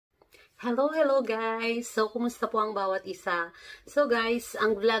Hello guys! So, kumusta po ang bawat isa? So guys,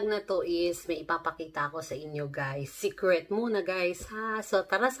 ang vlog na to is may ipapakita ko sa inyo guys. Secret muna guys ha. So,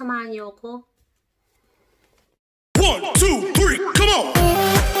 tara samahan niyo ako. 1, 2, 3, come on!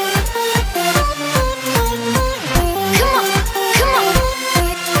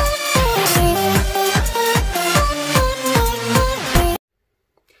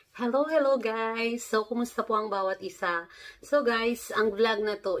 Hello guys! So, kumusta po ang bawat isa? So guys, ang vlog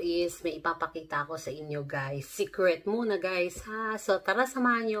na to is may ipapakita ko sa inyo guys. Secret muna guys ha. So, tara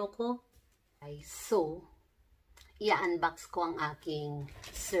samahan niyo ako. Guys, so, i-unbox ko ang aking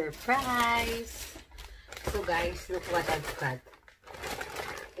surprise. So guys, look what I've got.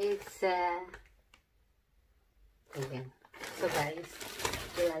 It's ayan. So guys,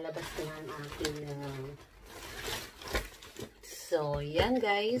 ilalabas ko na ang aking so, yan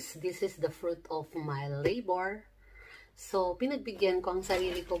guys, this is the fruit of my labor. So, pinagbigyan ko ang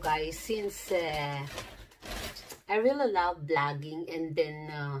sarili ko guys since I really love vlogging and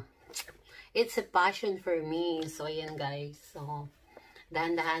then it's a passion for me. So, ayan guys. So,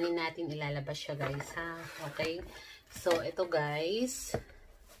 dahan-dahanin natin ilalabas siya guys ha. Okay? So, ito guys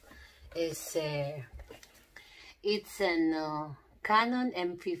is it's an Canon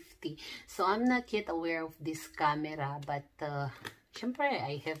M50. So, I'm not yet aware of this camera, but syempre,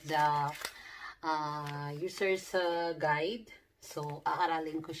 I have the user's guide. So,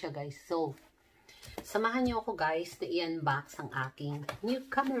 aaralin ko siya guys. So, samahan niyo ako guys na i-unbox ang aking new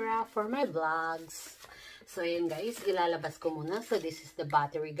camera for my vlogs. So, ayan guys, ilalabas ko muna. So, this is the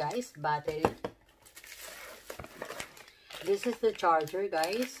battery guys. Battery. This is the charger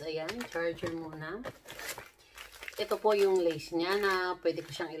guys. Ayan, charger muna. Ito po yung lace niya na pwede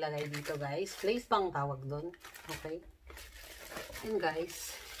ko siyang ilagay dito guys. Lace bang tawag doon? Okay. And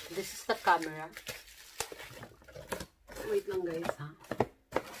guys, this is the camera. Wait lang guys ha.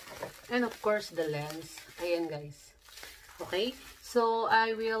 And of course the lens. Ayan guys. Okay. So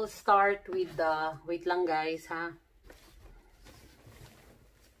I will start with the, wait lang guys ha.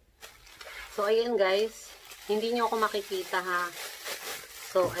 So ayan guys. Hindi nyo ako makikita ha.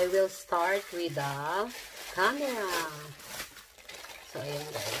 So I will start with the camera. So, ayan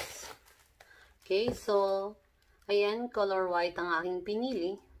guys. Okay, so, ayan, color white ang aking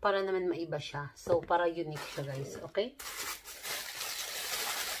pinili para naman maiba siya. So, para unique siya guys. Okay?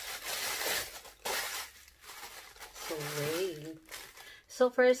 So, wait.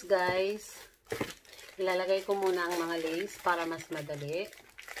 So, first guys, ilalagay ko muna ang mga lace para mas madali.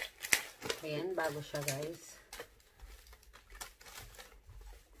 Ayan, bago siya guys.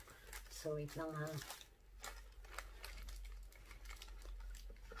 So, wait lang ha.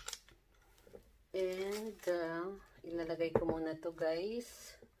 And, ilalagay ko muna to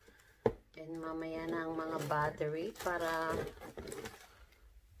guys. And, mamaya na ang mga battery para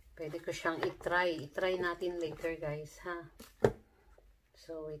pwede ko siyang i-try. I-try natin later guys, ha?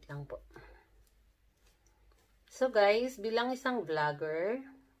 So, wait lang po. So, guys, bilang isang vlogger,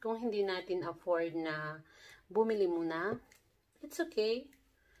 kung hindi natin afford na bumili muna, it's okay.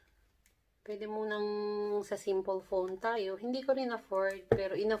 Pwede munang sa simple phone tayo. Hindi ko rin afford,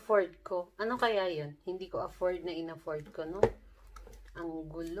 pero in-afford ko. Ano kaya yun? Hindi ko afford na in-afford ko, no? Ang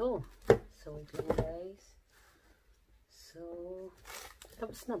gulo. So, wait lang guys. So,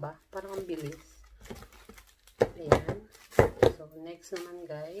 tapos na ba? Parang ang bilis. Ayan. So, next naman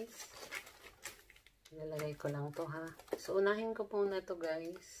guys. Ilalagay ko lang to ha. So, unahin ko muna to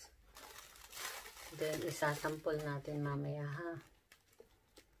guys. Then, isasample natin mamaya ha.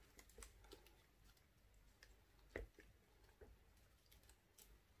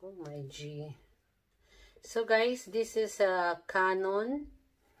 Oh my G. So guys, this is a Canon.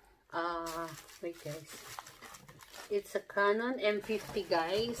 Wait guys. It's a Canon M50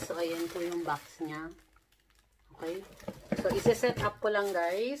 guys. So ayan po yung box niya. Okay. So isa-set up ko lang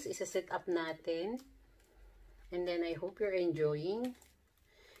guys. Isa-set up natin. And then I hope you're enjoying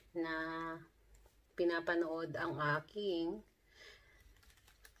na pinapanood ang aking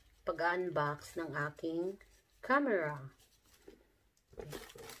pag-unbox ng aking camera.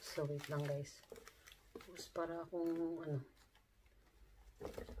 So, wait lang guys. Tapos para akong ano.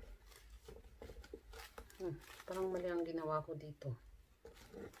 Parang mali ang ginawa ko dito.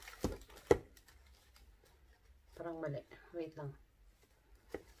 Parang mali. Wait lang.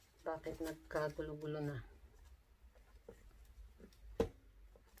 Bakit nagkagulo-gulo na?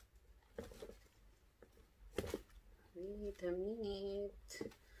 Wait a minute.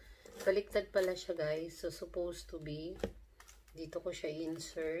 Baliktad pala siya guys. So, supposed to be dito ko siya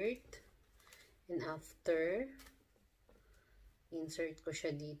insert. And after, insert ko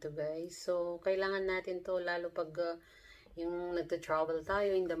siya dito guys. So, kailangan natin to lalo pag yung nagta-travel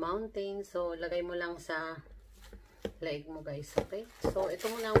tayo in the mountains. So, lagay mo lang sa leg mo guys, okay? So, ito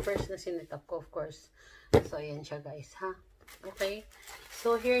muna ang first na sinetap ko, of course. So, ayan siya guys, ha? Okay?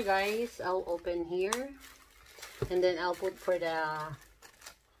 So, here guys, I'll open here. And then, I'll put for the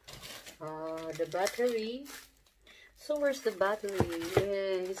battery. So, where's the battery?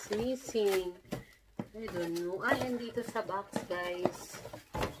 Yeah, it's missing. I don't know. Ah, yan dito sa box, guys.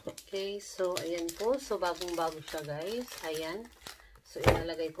 Okay, so, ayan po. So, bagong-bago siya, guys. Ayan. So,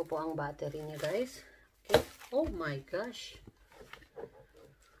 ilalagay ko po ang battery niya, guys. Okay. Oh my gosh.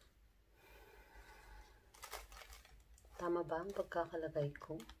 Tama ba ang pagkakalagay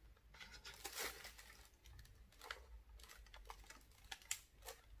ko?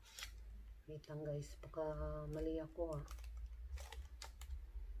 Wait lang, guys. Baka mali ako, ah.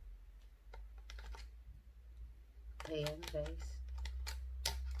 Ayan, guys.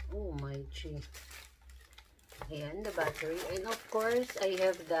 Oh my G. Ayan, the battery. And of course, I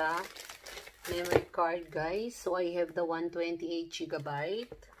have the memory card, guys. So, I have the 128 GB.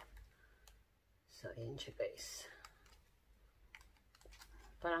 So, ayan siya, guys.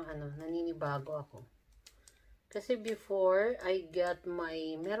 Parang ano, naninibago ako. Kasi before, I got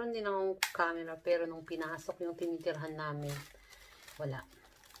my, meron din akong camera, pero nung pinasok yung tinitirhan namin, wala.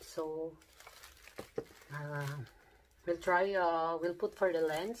 So, we'll put for the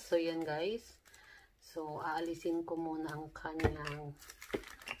lens. So, yan guys. So, aalisin ko muna ang kanyang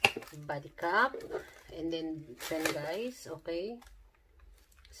body cap. And then guys, okay.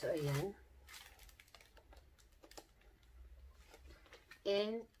 So, ayan.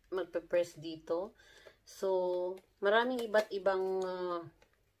 And, magpe-press dito. So, maraming iba't ibang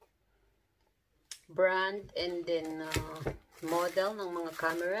brand and then model ng mga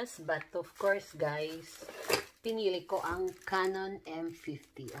cameras. But, of course, guys, pinili ko ang Canon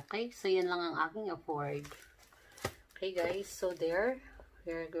M50. Okay? So, yan lang ang aking afford. Okay, guys. So, there.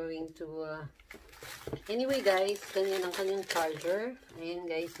 We're going to anyway, guys, ganyan ang kanyang charger. Ayan,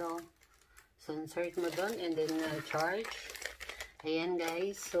 guys. So insert mo doon and then charge. Ayan,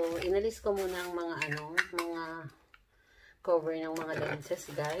 guys. So, inalis ko muna ang mga mga cover ng mga lenses,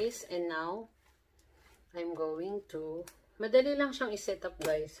 guys. And now, I'm going to, madali lang siyang i-set up,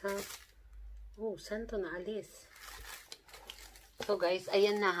 guys, ha? Oh, saan to naalis? So, guys,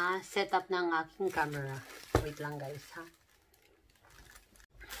 ayan na, ha? Set up na ang aking camera. Wait lang, guys, ha?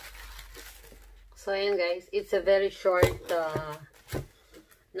 So, ayan, guys. It's a very short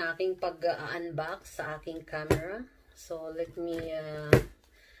na aking pag-unbox sa aking camera. So, let me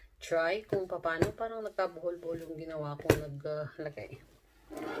try kung paano. Parang nagkabuhol-buhol yung ginawa kong naglagay.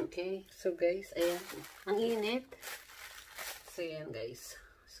 Okay. So, guys, ayan. Ang init. So, ayan, guys.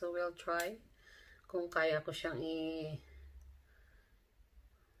 So, we'll try kung kaya ko siyang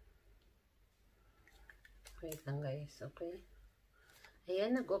wait lang, guys. Okay.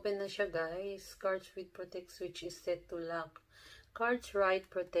 Ayan, nag-open na siya, guys. Cards with protect switch is set to lock. Cards right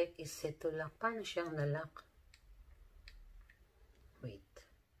protect is set to lock. Paano siyang na-lock? Wait.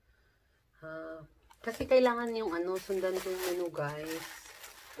 Kasi kailangan yung sundan ko yung menu, guys.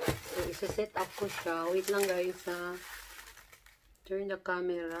 So, isa-set up ko siya. Wait lang, guys, ha. Turn the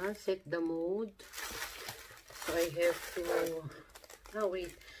camera. Set the mode. So, I have to...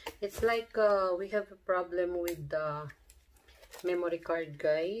 wait. It's like we have a problem with the memory card,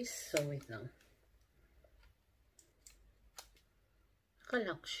 guys. So, wait lang.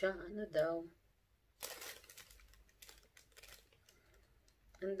 Nakalock siya. Ano daw?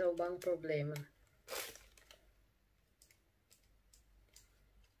 Ano daw ba ang problema?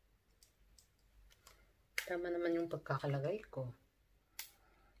 Tama naman yung pagkakalagay ko.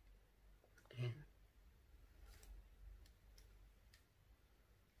 Ayan.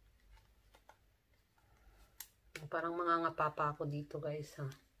 Parang mangangapa ako dito, guys, ha.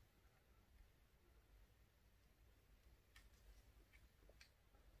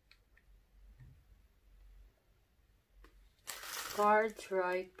 Cards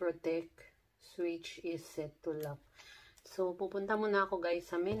right protect switch is set to lock. So, pupunta muna ako, guys,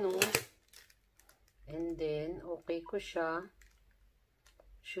 sa menu. And then, okay ko siya.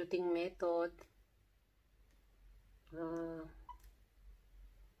 Shooting method.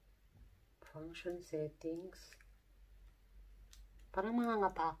 Function settings. Parang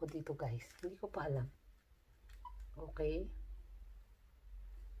mangangapa ako dito, guys. Hindi ko pa alam. Okay.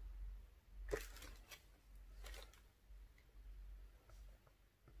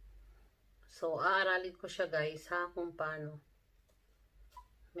 So, aaralin ko siya, guys, ha, kung paano.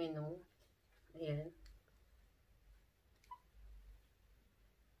 Menu. Ayan.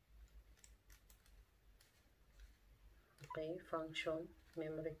 Okay, function.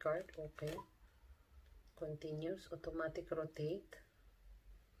 Memory card. Okay. Continuous, automatic rotate.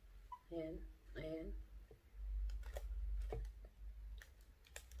 Ayan, ayan.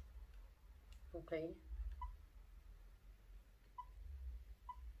 Okay.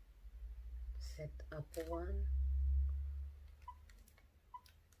 Set up 1.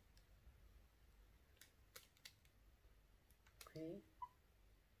 Okay.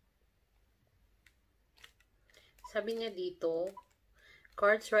 Sabi niya dito,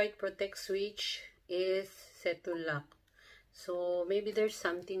 cards right protect switch is set to lock. So, maybe there's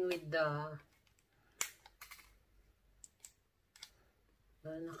something with the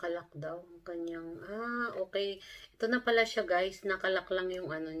nakalock daw ang kanyang, okay. Ito na pala siya guys, nakalock lang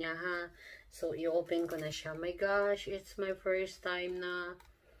yung ano niya ha. So, i-open ko na siya. My gosh, it's my first time na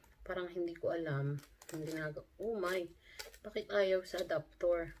parang hindi ko alam. Oh my, bakit ayaw sa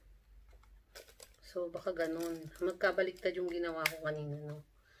adapter? So, baka ganun. Magkabaliktad yung ginawa ko kanina, no?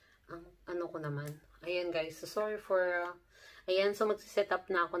 Ang ano ko naman. Ayan, guys. So, sorry for... ayan, so magsiset up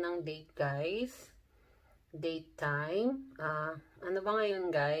na ako ng date, guys. Date time. Ano ba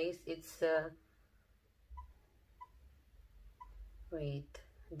ngayon, guys? It's... wait.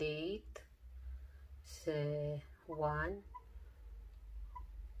 Date. 1.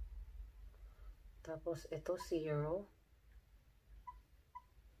 Tapos, ito, 0.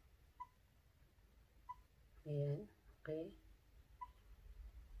 Ayan, okay.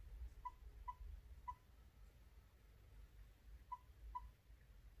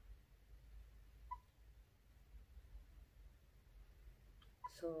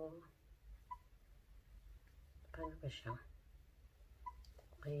 So, paano ba siya?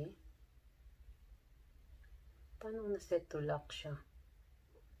 Okay. Paano na-set to lock siya?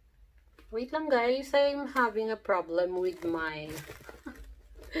 Wait lang guys, I'm having a problem with my...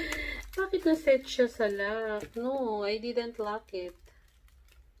 Bakit na-set siya sa lock? No, I didn't lock it.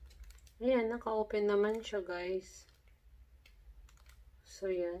 Ayan, naka-open naman siya, guys.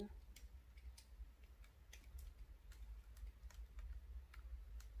 So, yan.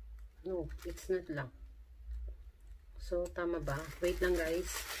 No, it's not locked. So, tama ba? Wait lang,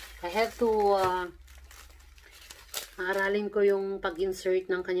 guys. I have to aralin ko yung pag-insert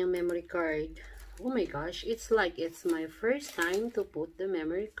ng kanyang memory card. Oh my gosh, it's like it's my first time to put the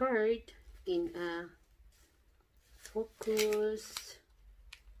memory card in a focus.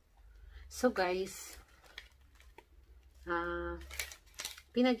 So guys,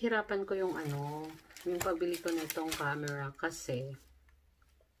 pinaghirapan ko yung yung pagbili ko nitong camera kasi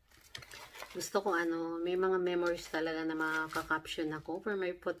gusto ko may mga memories talaga na makaka-caption ako for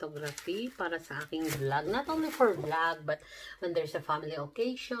my photography para sa aking vlog. Not only for vlog, but when there's a family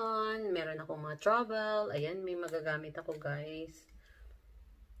occasion, meron akong mga travel, ayan, may magagamit ako guys.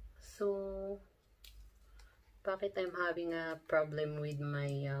 So, bakit I'm having a problem with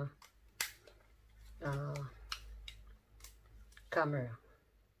my camera?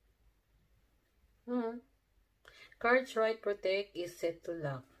 Cards right protect is set to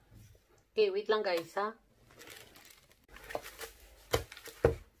lock. Okay, wait lang guys ha.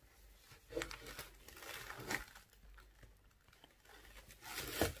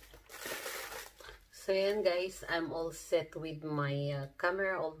 So yan guys, I'm all set with my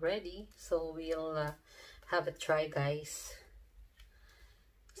camera already. So we'll have a try guys.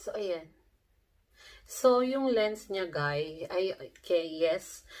 So ayan. So yung lens niya guys,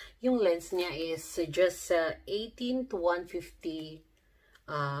 yes, yung lens niya is just 18 to 150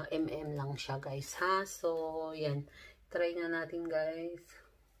 mm lang siya guys ha. So yan, try nga natin guys.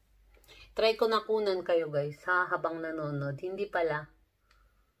 Try ko na kunan kayo guys ha, habang nanonood. Hindi pala.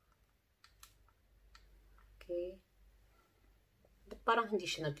 Okay. Parang hindi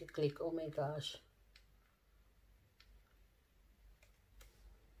siya nag-click. Oh my gosh.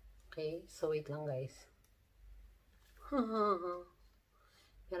 Okay, so wait lang guys.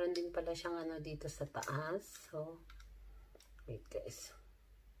 Meron din pala siyang dito sa taas. So wait guys.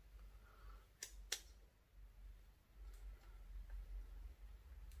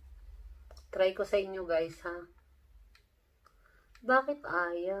 Try ko sa inyo guys ha. Bakit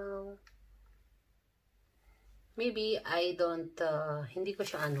ayaw? Maybe I don't, hindi ko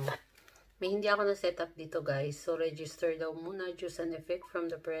siya may hindi ako na-set up dito guys. So register daw muna. Choose an effect from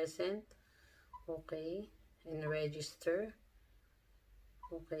the present. Okay. And register.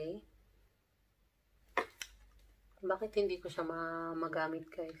 Okay. Bakit hindi ko siya magamit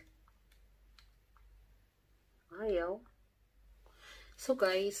guys? Ayaw. So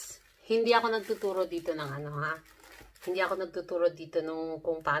guys, hindi ako nagtuturo dito ng ha. Hindi ako nagtuturo dito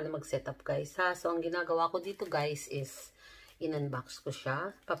kung paano mag-setup guys ha. So ang ginagawa ko dito guys is in-unbox ko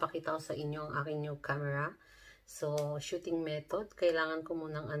siya. Papakita ko sa inyo ang aking new camera. So shooting method, kailangan ko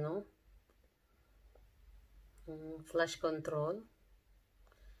munang flash control.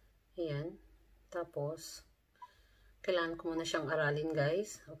 Ayan. Tapos, kailangan ko muna siyang aralin,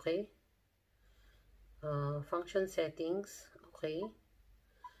 guys. Okay? Function settings. Okay.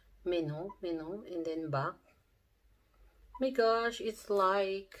 Menu, and then back. My gosh, it's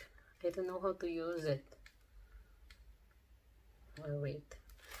like, I don't know how to use it. Oh, wait.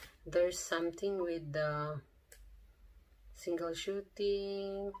 There's something with the single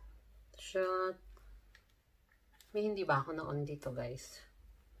shooting, shot. May hindi ba ako na-on dito, guys?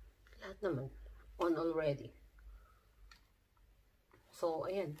 Lahat naman. On already. So,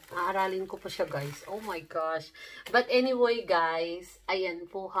 ayan. Aaralin ko pa siya, guys. Oh my gosh. But anyway, guys, ayan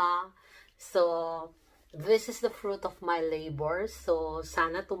po ha. So, this is the fruit of my labor. So,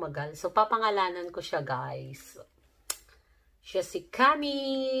 sana tumagal. So, papangalanan ko siya, guys. Siya si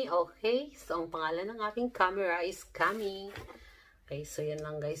Kami. Okay? So, ang pangalan ng aking camera is Kami. Okay, so yan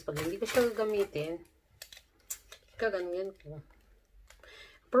lang, guys. Pag hindi ko siya gagamitin, kaganyan ko.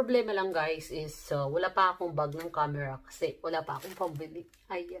 Problema lang, guys, is wala pa akong bag ng camera kasi wala pa akong pambili.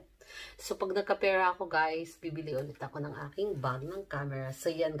 Ayan. So, pag nagkapera ako, guys, bibili ulit ako ng aking bag ng camera. So,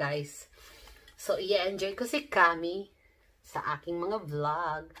 yan, guys. So, i-enjoy ko si Kami sa aking mga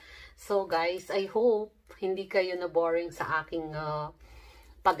vlog. So, guys, I hope hindi kayo na boring sa aking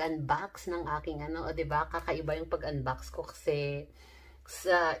pag-unbox ng aking o, diba? Kakaiba yung pag-unbox ko kasi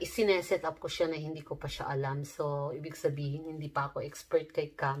isineset up ko siya na hindi ko pa siya alam. So, ibig sabihin, hindi pa ako expert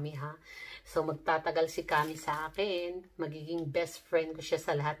kay Kami, ha? So, magtatagal si Kami sa akin. Magiging best friend ko siya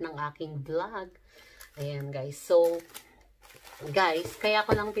sa lahat ng aking vlog. Ayan, guys. So, guys, kaya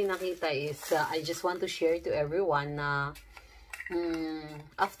ko lang pinakita is, I just want to share to everyone na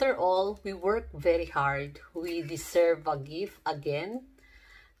after all, we work very hard. We deserve a gift again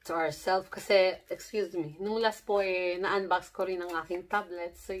to ourselves. Kasi, excuse me, nung last po na-unbox ko rin ang aking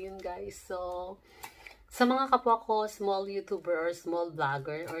tablet. So, yun guys. So, sa mga kapwa ko, small YouTuber or small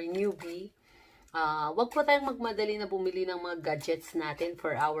vlogger or newbie, wag po tayong magmadali na bumili ng mga gadgets natin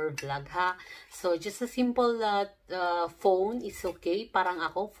for our vlog, ha? So, just a simple phone is okay. Parang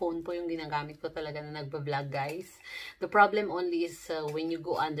ako, phone po yung ginagamit ko talaga na nagba-vlog, guys. The problem only is when you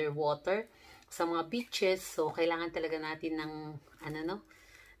go underwater sa mga beaches. So, kailangan talaga natin ng,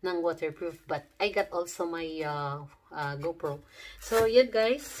 ng waterproof. But I got also my GoPro. So, yun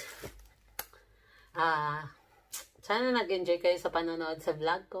guys. Sana nag-enjoy kayo sa panonood sa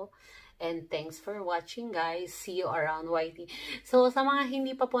vlog ko. And thanks for watching, guys. See you around YT. So, sa mga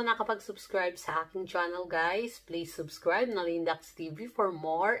hindi pa po nakapag-subscribe sa aking channel, guys, please subscribe Nalyn Dax TV for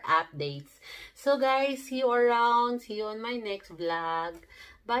more updates. So, guys, see you around. See you on my next vlog.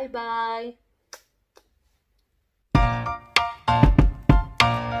 Bye-bye.